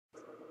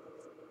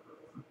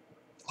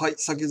はい、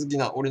酒好き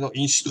な俺の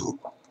飲酒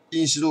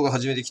動画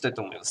始めていきたい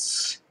と思いま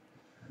す。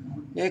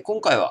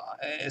今回は、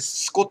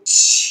スコッ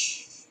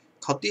チ、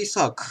カティ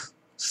サーク、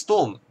ス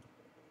トーム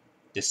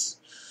で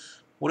す。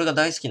俺が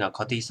大好きな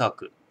カティサー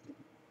ク、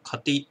カ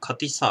ティ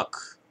サ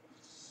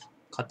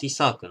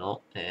ーク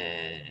の、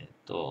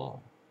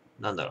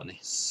なんだろうね、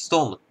ス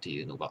トームって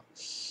いうのが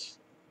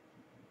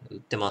売っ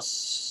てま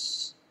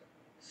す。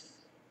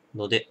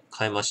ので、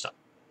買いました。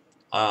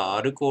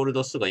アルコール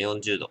度数が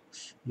40度。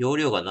容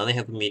量が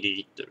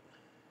 700ml。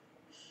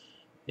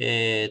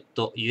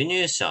輸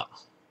入者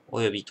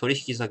及び取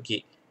引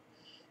先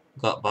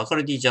がバカ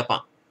ルディジャ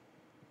パ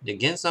ン。で、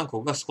原産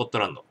国がスコット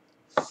ランド。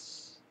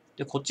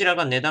で、こちら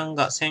が値段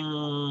が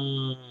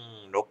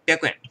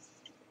1600円。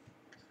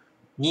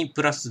に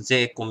プラス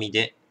税込み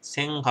で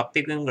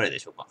1800円ぐらいで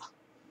しょうか。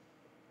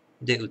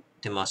で、売っ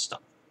てまし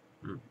た。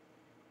うん。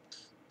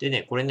で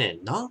ね、これね、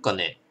なんか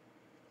ね、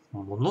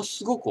もの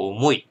すごく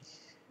重い。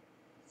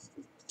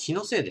気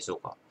のせいでしょ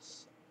うか。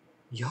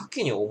や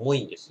けに重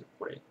いんですよ、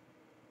これ。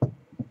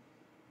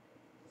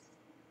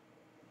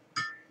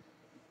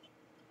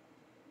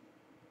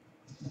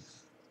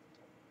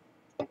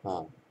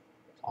明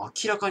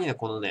らかにね、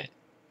このね、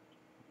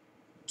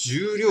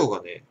重量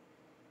がね、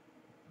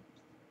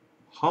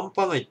半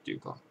端ないっていう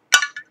か、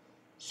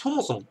そ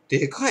もそも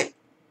でかい。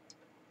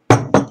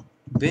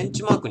ベン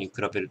チマークに比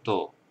べる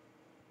と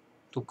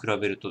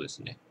で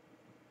すね、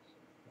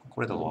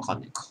これだとわかん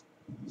ないか。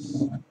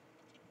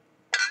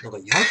なんか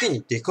やけ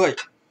にでかい。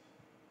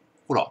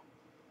ほら。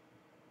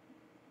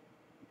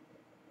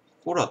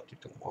ほらって言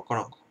ってもわか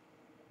らんか。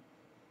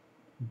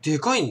で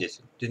かいんで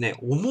すよ。でね、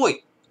重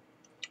い。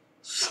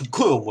すっ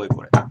ごい重い、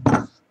これ。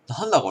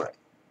なんだこれ。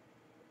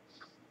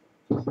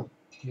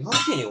や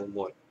けに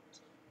重い。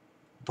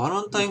バ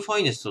ランタインファ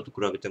イネストと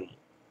比べても、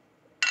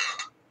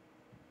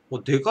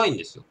でかいん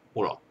ですよ。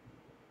ほら。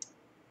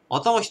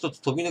頭一つ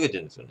飛び抜けて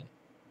るんですよね。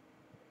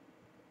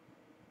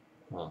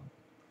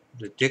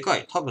でか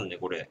い。多分ね、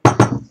これ、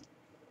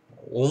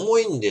重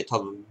いんで多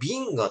分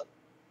瓶が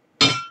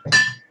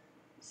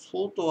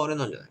相当あれ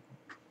なんじゃないか。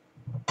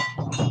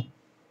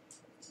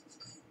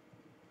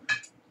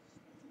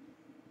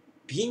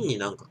瓶に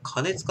なんか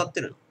金使っ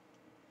てるの。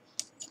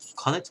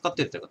金使っ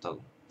てるっていうか多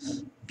分、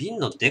瓶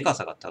のでか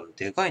さが多分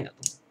でかいんだと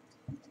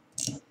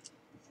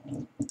思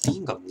う。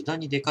瓶が無駄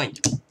にでかいん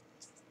だよ。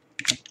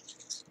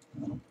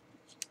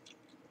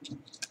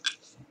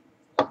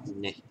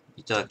ね、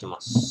いただき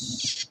ま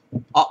す。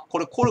あ、こ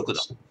れコルク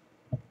だ。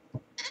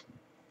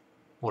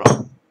ほ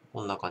ら、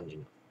こんな感じ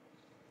の。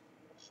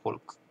コル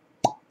ク。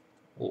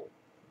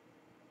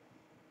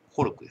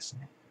コルクです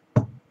ね。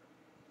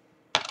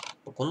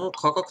この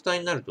価格帯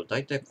になると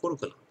大体コル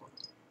クなの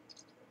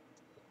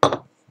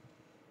か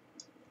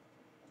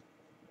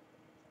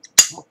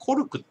な。コ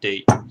ルクっ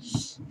て、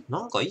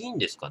なんかいいん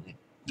ですかね。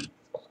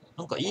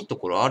なんかいいと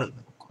ころあるん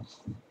だろうか。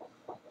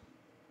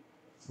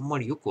あんま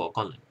りよくわ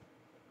かんない。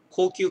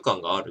高級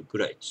感があるぐ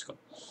らいしか。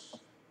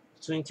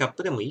普通にキャッ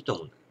プでもいいと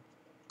思うんだけど。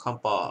乾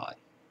杯。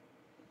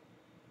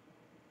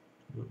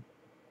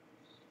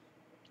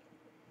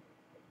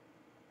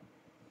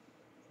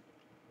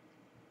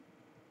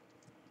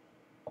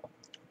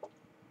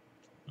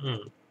う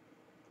ん。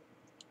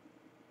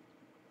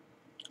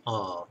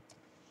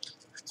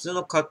普通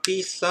のカテ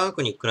ィサー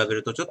クに比べ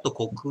るとちょっと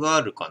コクが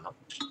あるかな。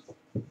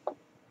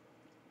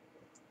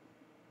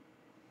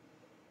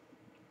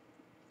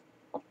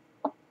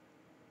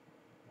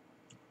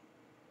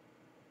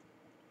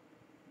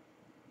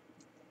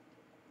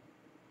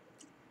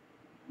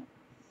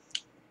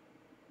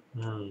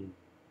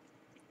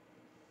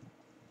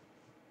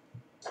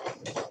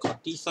カ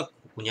ティサークこ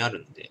こにあ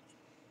るんで。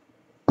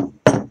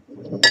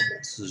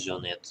通常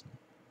のやつ。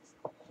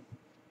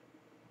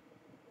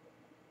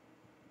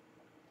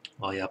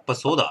やっぱ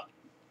そうだ。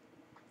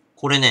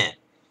これね、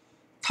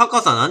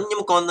高さ何に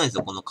も変わんないんです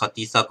よ。このカ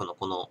ティサークの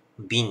この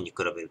瓶に比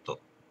べる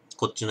と。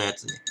こっちのや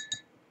つね。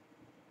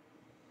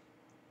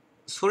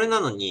それ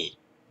なのに、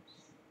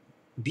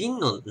瓶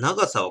の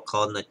長さは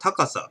変わんない。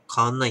高さ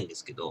変わんないんで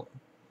すけど、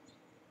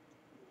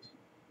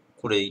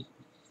これ、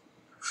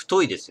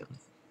太いですよね。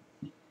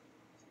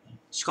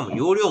しかも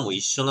容量も一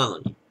緒なの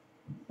に、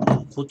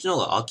こっちの方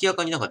が明ら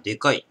かになんかで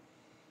かい。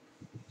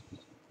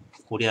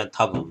これは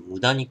多分無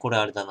駄にこれ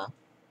あれだな。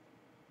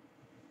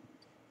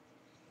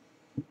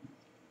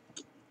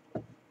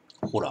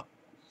ほら。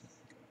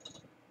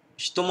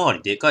一回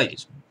りでかいで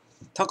しょ。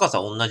高さ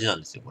同じなん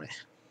ですよ、これ。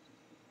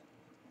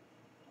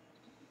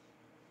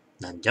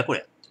なんじゃこ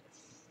れ。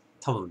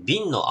多分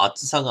瓶の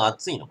厚さが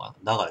厚いのか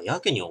な。だから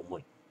やけに重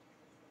い。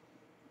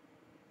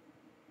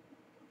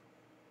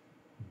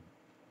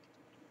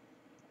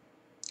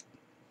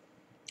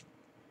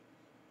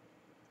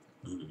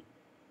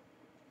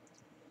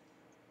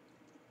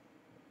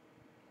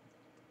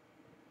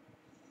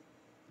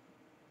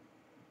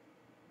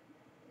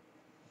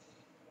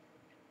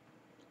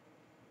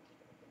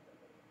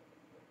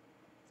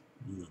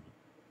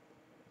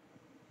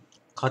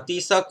カテ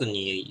ィサーク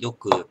によ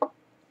くあ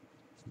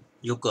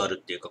る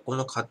っていうか、こ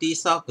のカティ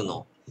サーク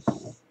の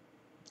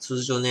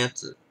通常のや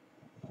つ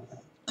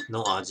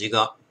の味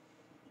が、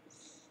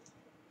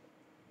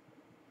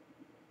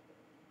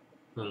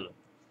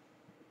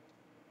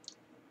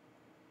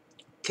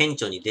顕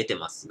著に出て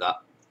ます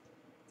が、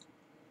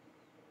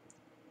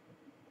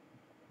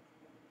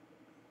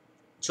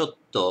ちょっ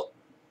と、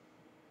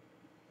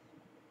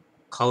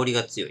香り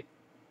が強い。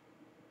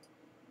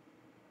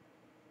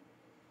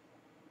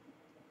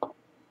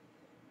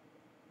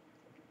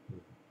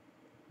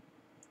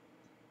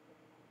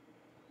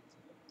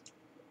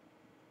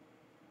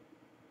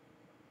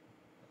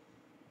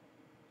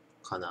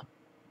かな。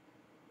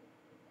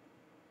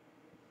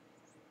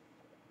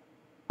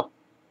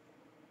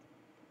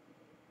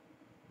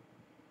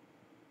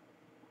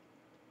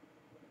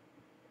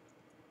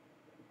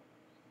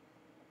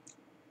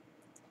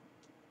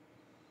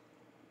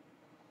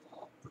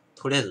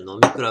とりあえず飲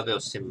み比べを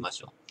してみま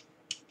しょう。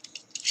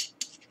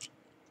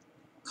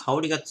香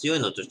りが強い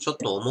のとちょっ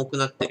と重く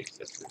なってる気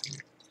がする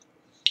ね。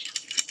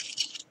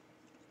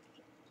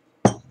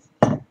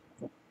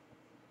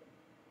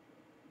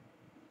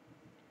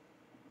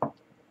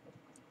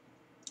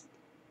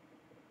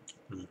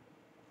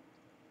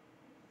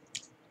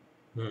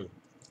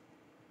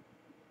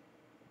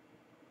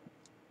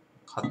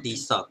カティ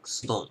サーク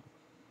スト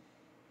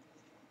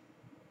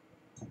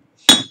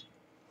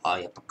ー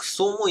ン。やっぱク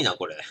ソ重いな、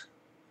これ。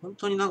本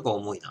当になんか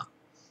重いな。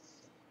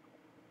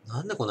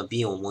なんでこんな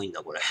瓶重いん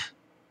だ、これ。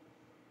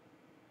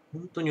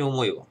本当に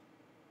重いわ。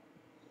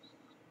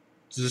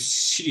ずっ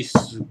しり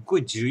すっご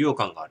い重量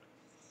感がある。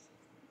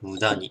無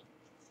駄に。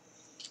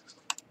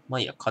まあ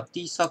いいや、カ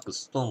ティサーク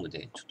ストーム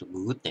でちょっと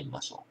ググってみ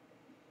ましょう。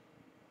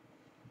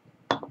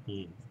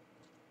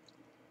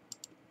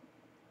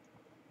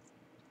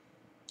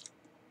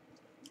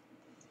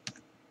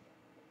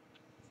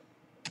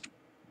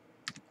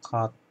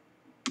カ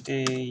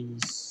ティ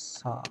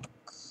サーク。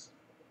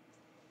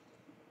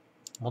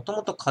もと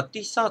もとカテ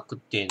ィサークっ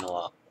ていうの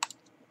は、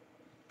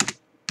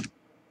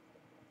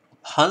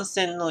反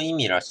戦の意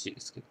味らしい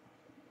ですけど。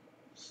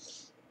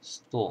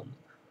スト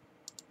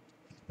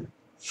ーム。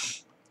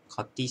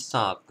カティ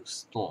サーク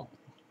スト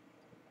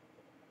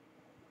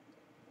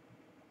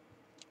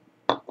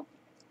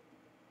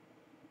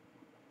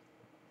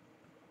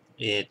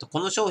ーム。こ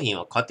の商品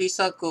はカティ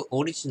サーク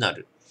オリジナ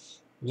ル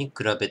に比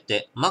べ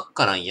て、マッ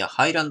カランや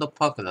ハイランド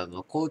パークなど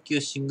の高級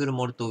シングル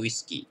モルトウイ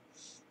スキ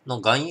ーの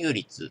含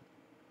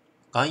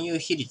有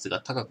比率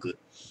が高く、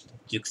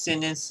熟成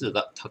年数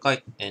が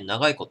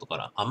長いことか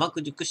ら甘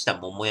く熟した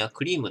桃や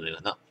クリームのよ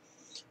うな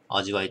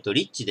味わいと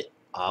リッチで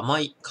甘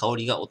い香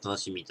りがお楽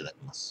しみいただけ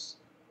ます。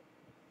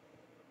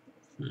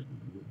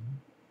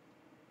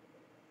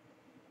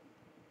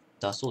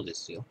だそうで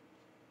すよ。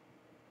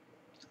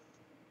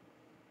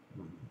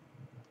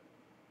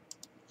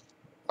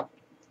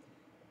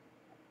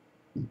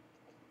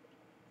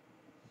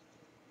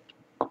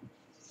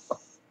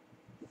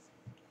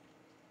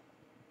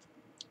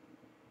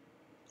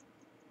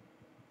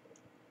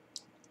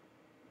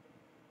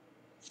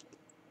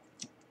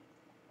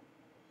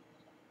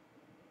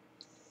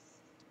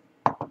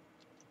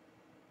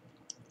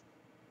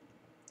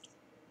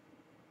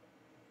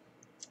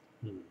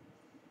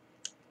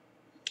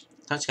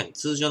確かに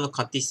通常の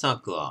カティサー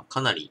クは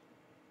かなり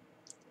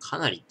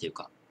っていう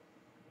か、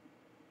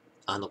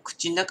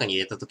口の中に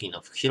入れた時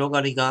の広が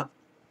りが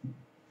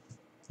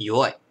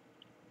弱い。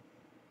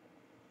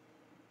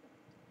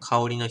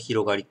香りの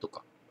広がりと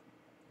か、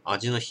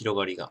味の広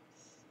がりが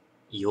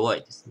弱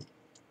いですね。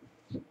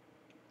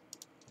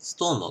ス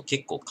トーンも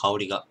結構香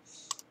りが、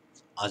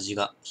味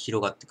が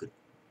広がってくる。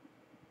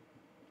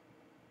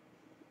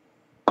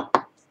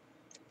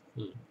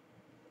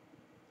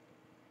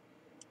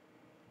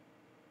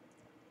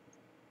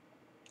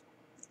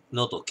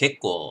のと結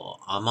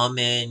構甘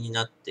めに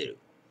なってる。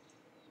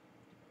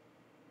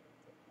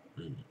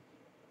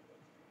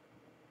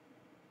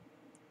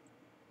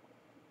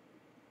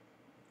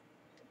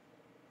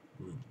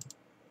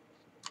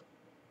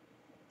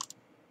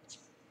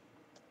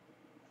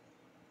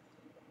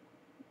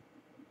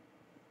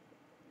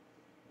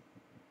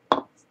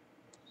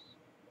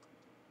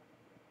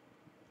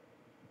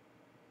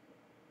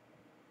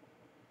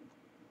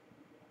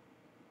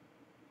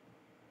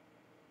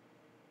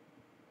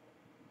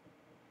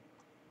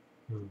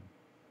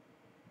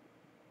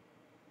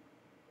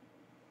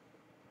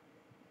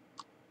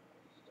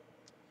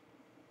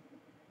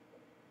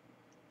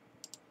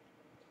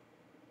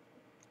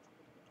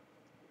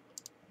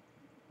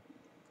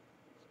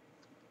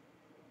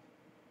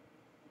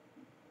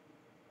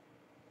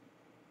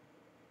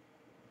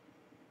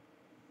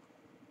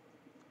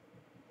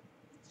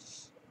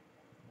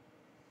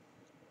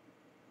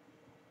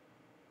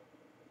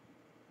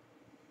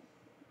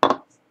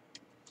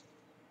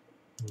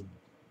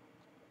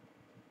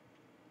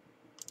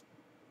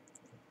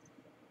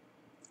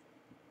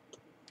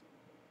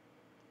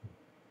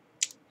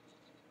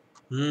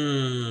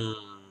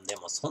で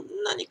もそん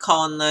なに変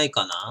わんない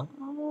かな。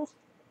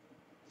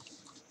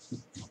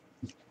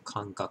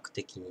感覚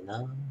的に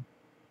な。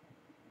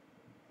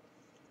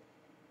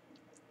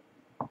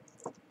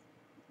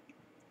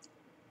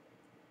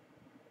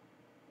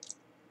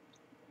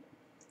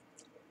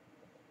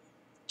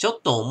ちょ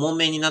っと重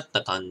めになっ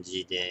た感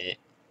じで、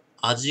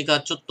味が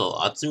ちょっ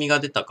と厚みが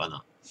出たか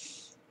な。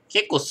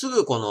結構す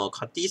ぐこの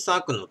カティサ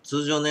ークの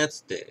通常のや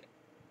つって、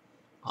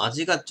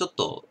味がちょっ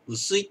と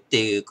薄いっ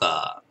ていう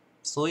か、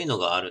そういうの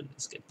があるんで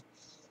すけ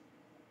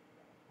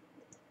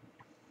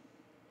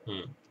ど。う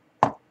ん。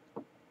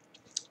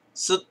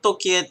スッと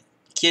消え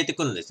て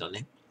くるんですよ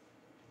ね。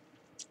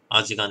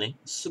味がね。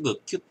す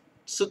ぐキュッ、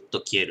スッと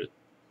消える。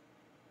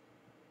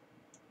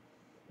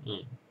う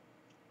ん。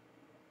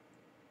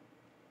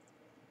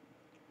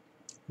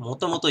も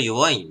ともと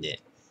弱いん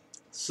で、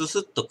スス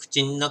ッと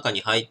口の中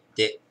に入っ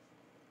て、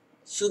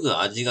すぐ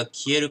味が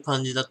消える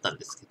感じだったん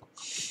ですけど、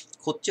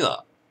こっち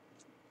は、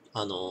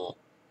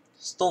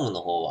ストーム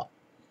の方は、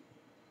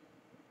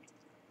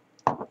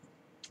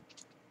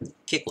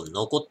結構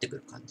残ってく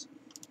る感じ。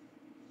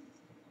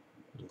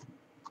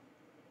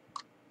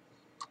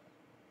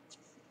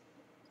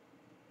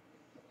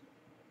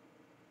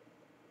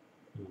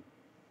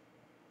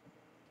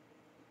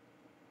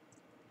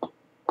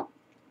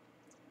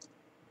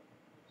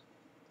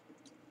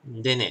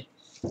でね、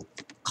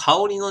香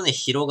りのね、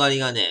広がり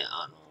がね、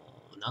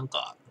なん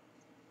か、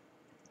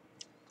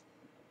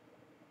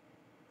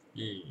う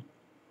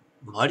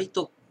ん、割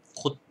と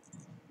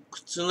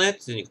普通のや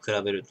つに比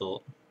べる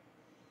と、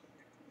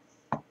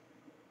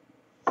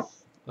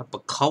やっぱ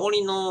香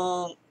り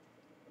の、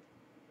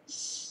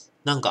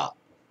なんか、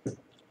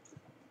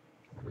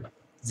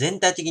全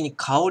体的に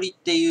香りっ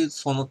ていう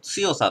その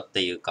強さっ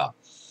ていうか、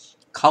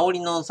香り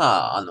の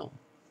さ、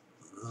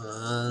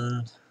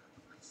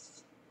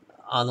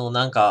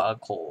なんか、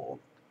こ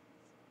う、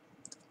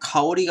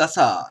香りが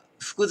さ、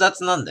複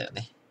雑なんだよ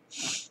ね。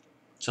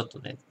ちょっと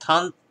ね、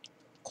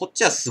こっ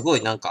ちはすご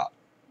いなんか、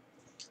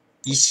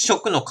一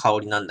色の香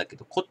りなんだけ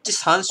ど、こっち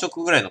三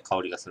色ぐらいの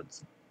香りがするんで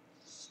すよ。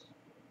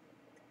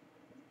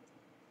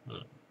う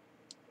ん。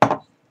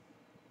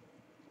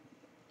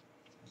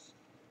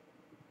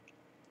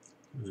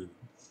うん。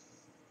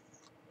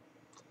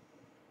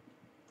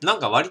なん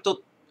か割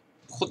と、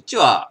こっち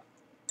は、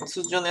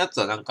通常のやつ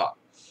はなんか、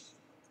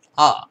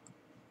あ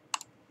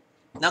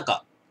あ、なん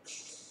か、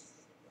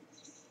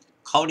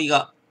香り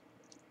が、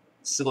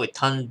すごい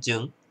単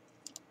純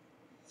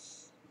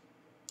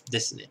で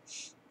すね。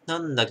な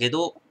んだけ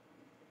ど、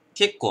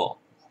結構、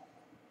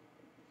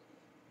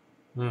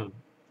うん。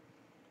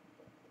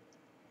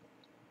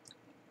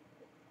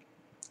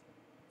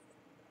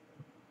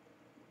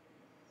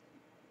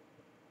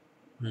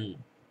う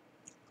ん。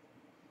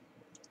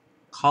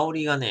香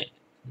りがね、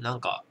な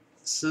んか、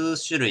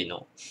数種類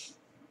の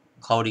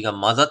香りが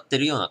混ざって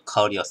るような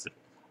香りがする。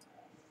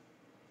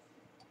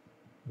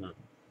うん。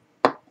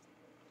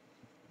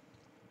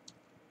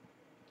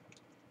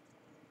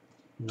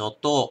の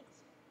と、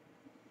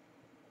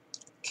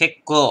結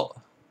構、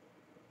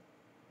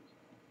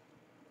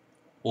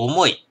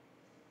重い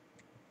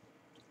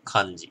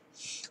感じ。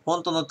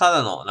本当のた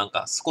だのなん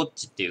かスコッ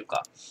チっていう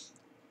か、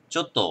ち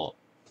ょっと、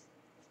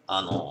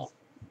あの、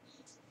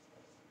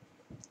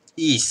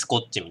いいスコ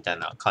ッチみたい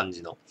な感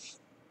じの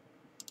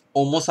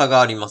重さ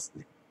があります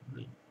ね。う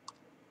ん、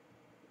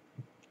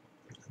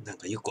なん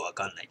かよくわ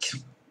かんないけ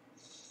ど。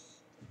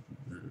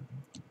うん、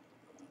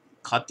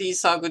カティ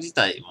サーク自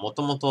体、も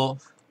ともと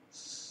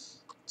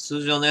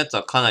通常のやつ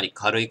はかなり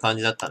軽い感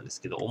じだったんです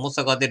けど、重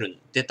さが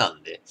出た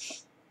んで、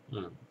う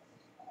ん。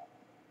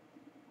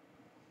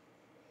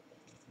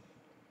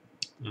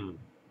うん。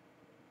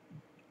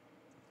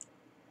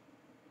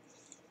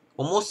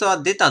重さ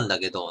は出たんだ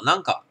けど、な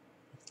んか、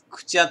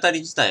口当た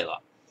り自体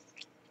は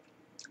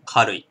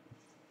軽い。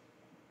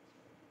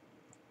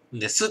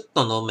で、スッ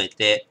と飲め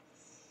て、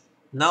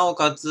なお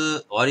か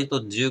つ、割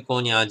と重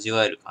厚に味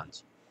わえる感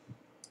じ。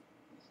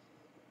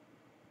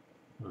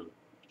うん。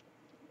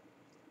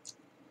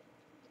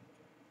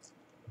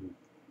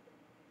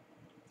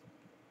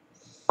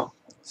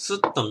ス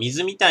ッと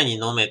水みたいに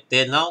飲め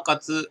て、なおか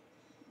つ、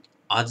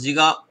味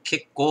が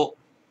結構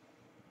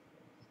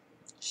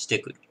して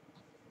くる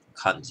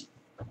感じ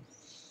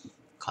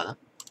かな。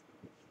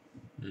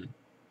うん。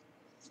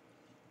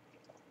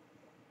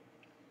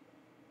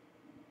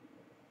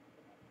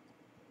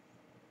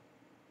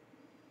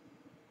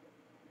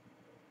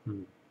う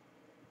ん。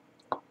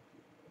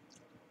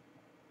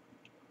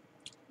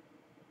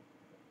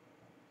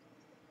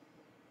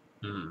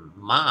うん。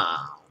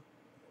まあ、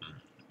うん、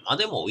まあ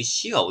でも美味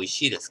しいは美味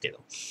しいですけど。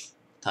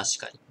確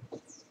かに。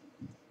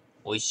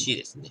美味しい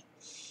ですね。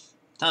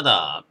た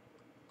だ、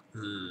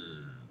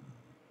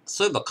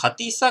そういえばカ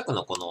ティサーク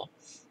のこの、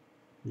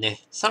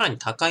ね、さらに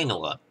高いの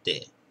があっ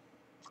て、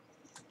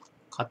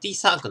カティ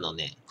サークの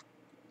ね、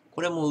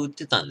これも売っ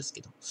てたんです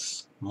けど、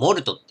モ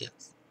ルトってや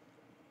つ。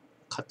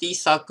カティ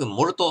サーク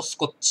モルトス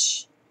コッ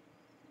チ。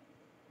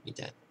み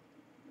たい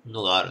な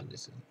のがあるんで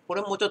すよ。こ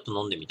れもちょっと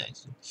飲んでみたいんで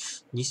すよ。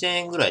2000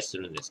円ぐらいす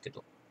るんですけ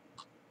ど。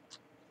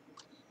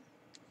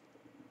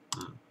う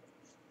ん。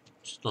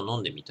ちょっと飲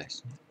んでみたいで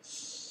すね。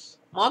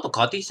まあ、あと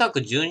カティサーク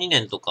12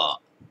年と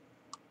か、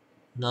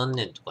何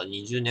年とか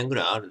20年ぐ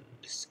らいある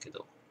んですけ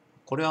ど、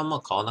これはまあ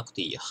買わなく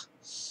ていいや。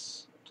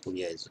と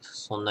りあえず、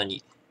そんな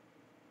に、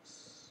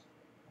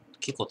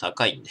結構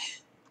高いんで。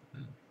う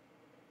ん。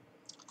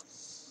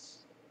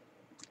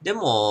で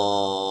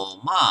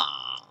も、ま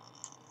あ、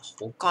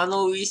他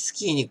のウイス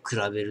キーに比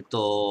べる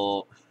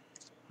と、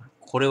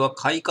これは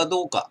買いか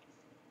どうか。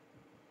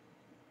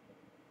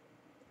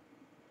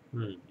う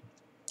ん。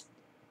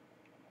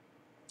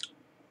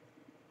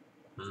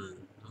う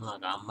ん。ま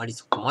あ、あんまり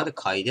そこまで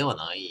買いでは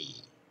な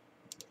い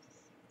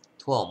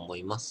とは思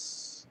いま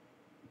す。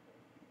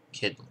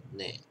けど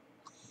ね。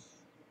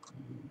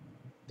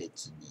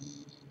別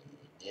に、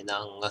値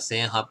段が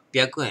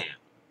1800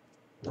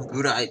円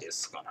ぐらいで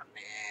すからね。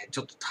ち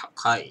ょっと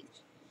高い。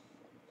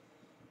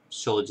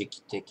正直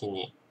的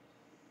に。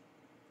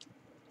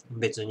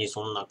別に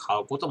そんな買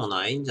うことも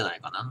ないんじゃない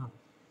かな。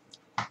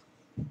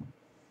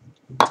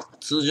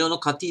通常の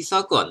カティサ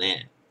ークは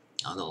ね、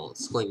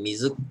すごい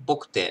水っぽ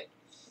くて、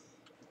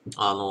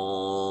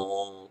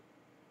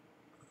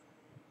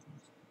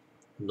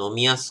飲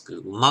みやすく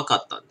うまか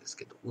ったんです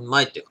けど、う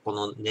まいっていうかこ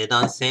の値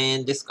段1000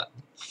円ですからね。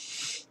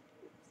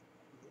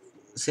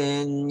1000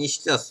円にし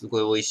てはすご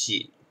い美味し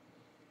い。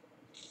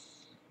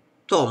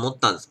とは思っ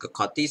たんですけど、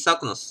カティサー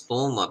クのスト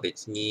ームは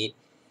別に、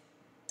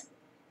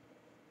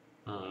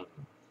うん、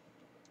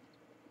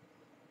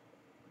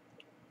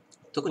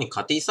特に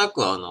カティサー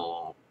ク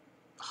は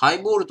ハ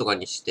イボールとか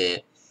にし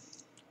て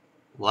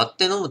割っ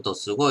て飲むと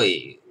すご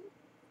い、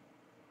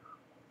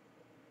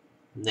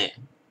ね、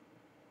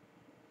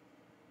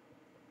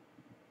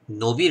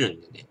伸びるん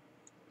でね、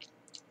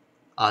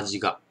味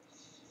が。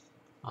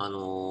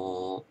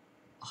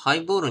ハ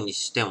イボールに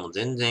しても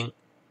全然、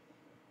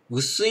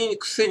薄い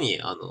くせに、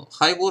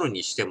ハイボール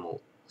にしても、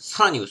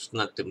さらに薄く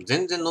なっても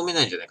全然飲め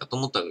ないんじゃないかと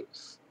思ったら、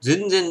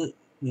全然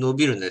伸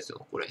びるんです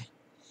よ、これ。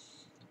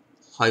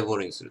ハイボー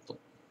ルにすると。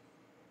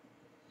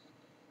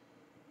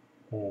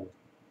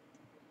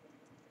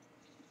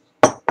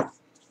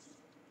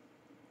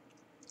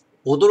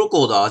驚く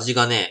ほど味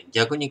がね、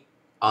逆に、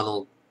あ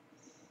の、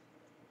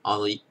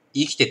生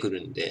きてく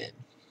るんで、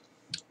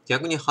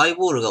逆にハイ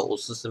ボールがお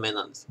すすめ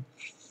なんですよ。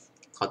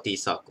カティ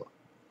サークは。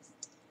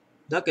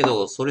だけ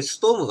ど、ス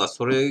トームが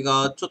それ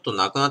がちょっと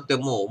なくなって、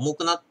もう重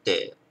くなっ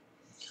て、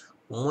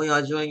重い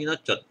味わいにな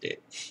っちゃっ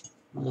て、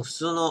もう普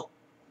通の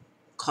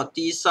カ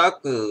ティサー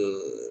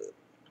ク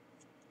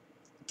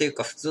っていう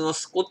か普通の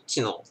スコッ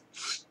チの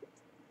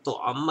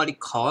とあんまり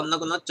変わんな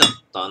くなっちゃっ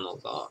たの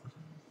が、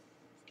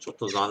ちょっ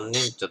と残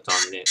念っちゃ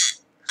残念。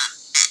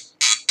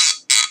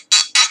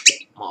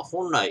まあ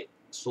本来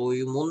そう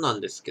いうもんな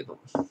んですけど。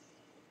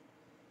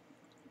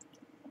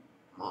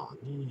ま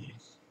あね、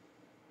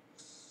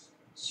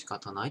仕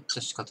方ないっち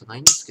ゃ仕方な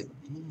いんですけどね。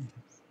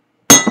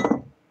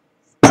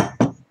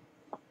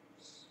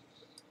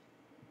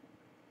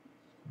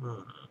う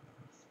ん。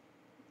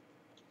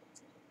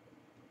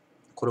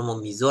これも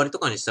水割りと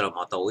かにしたら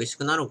また美味し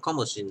くなるか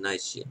もしれない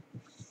し。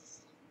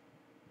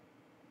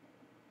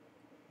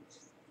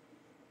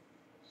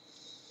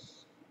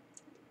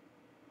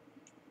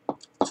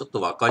ちょっ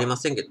とわかりま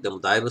せんけど、でも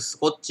だいぶス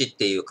コッチっ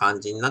ていう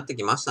感じになって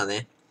きました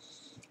ね。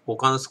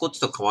他のスコッ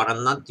チと変わら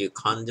んなっていう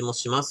感じも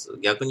します。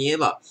逆に言え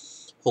ば、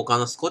他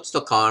のスコッチ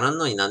と変わらん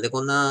のになんで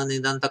こんな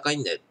値段高い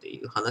んだよって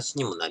いう話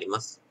にもなり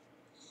ます。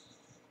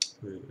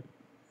うん、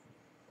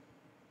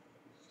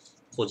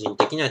個人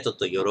的にはちょっ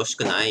とよろし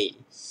くない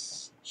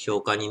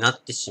評価にな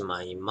ってし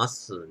まいま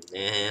す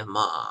ね。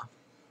ま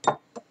あ、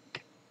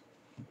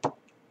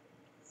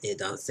値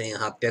段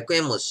1800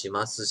円もし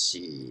ます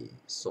し、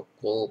そ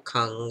こを考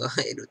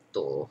える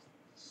と、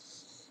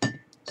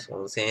そ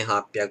の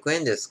1800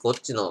円でスコッ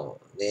チの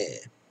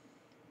ね、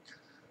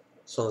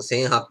その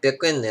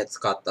1800円のやつ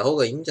買った方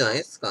がいいんじゃない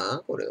です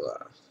かこれ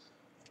は。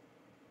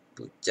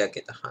ぶっちゃ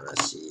けた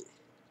話。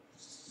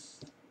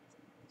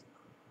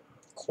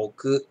コ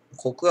ク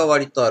は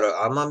割とあ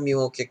る。甘み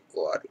も結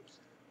構ある。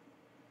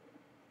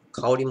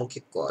香りも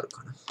結構ある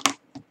かな。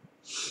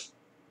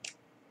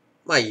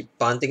まあ一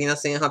般的な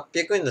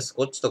1800円のス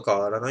コッチと変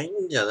わらない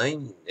んじゃない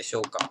んでし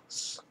ょうか。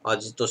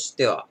味とし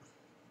ては。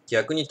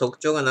逆に特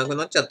徴がなく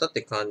なっちゃったっ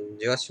て感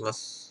じがしま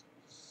す。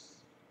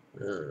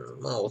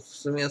まあお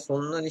すすめは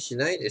そんなにし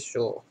ないでし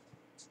ょ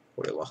う。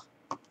これは。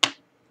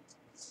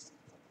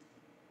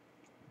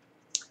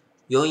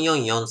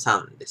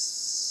4443で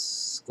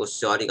す。ご視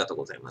聴ありがとう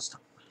ございまし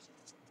た。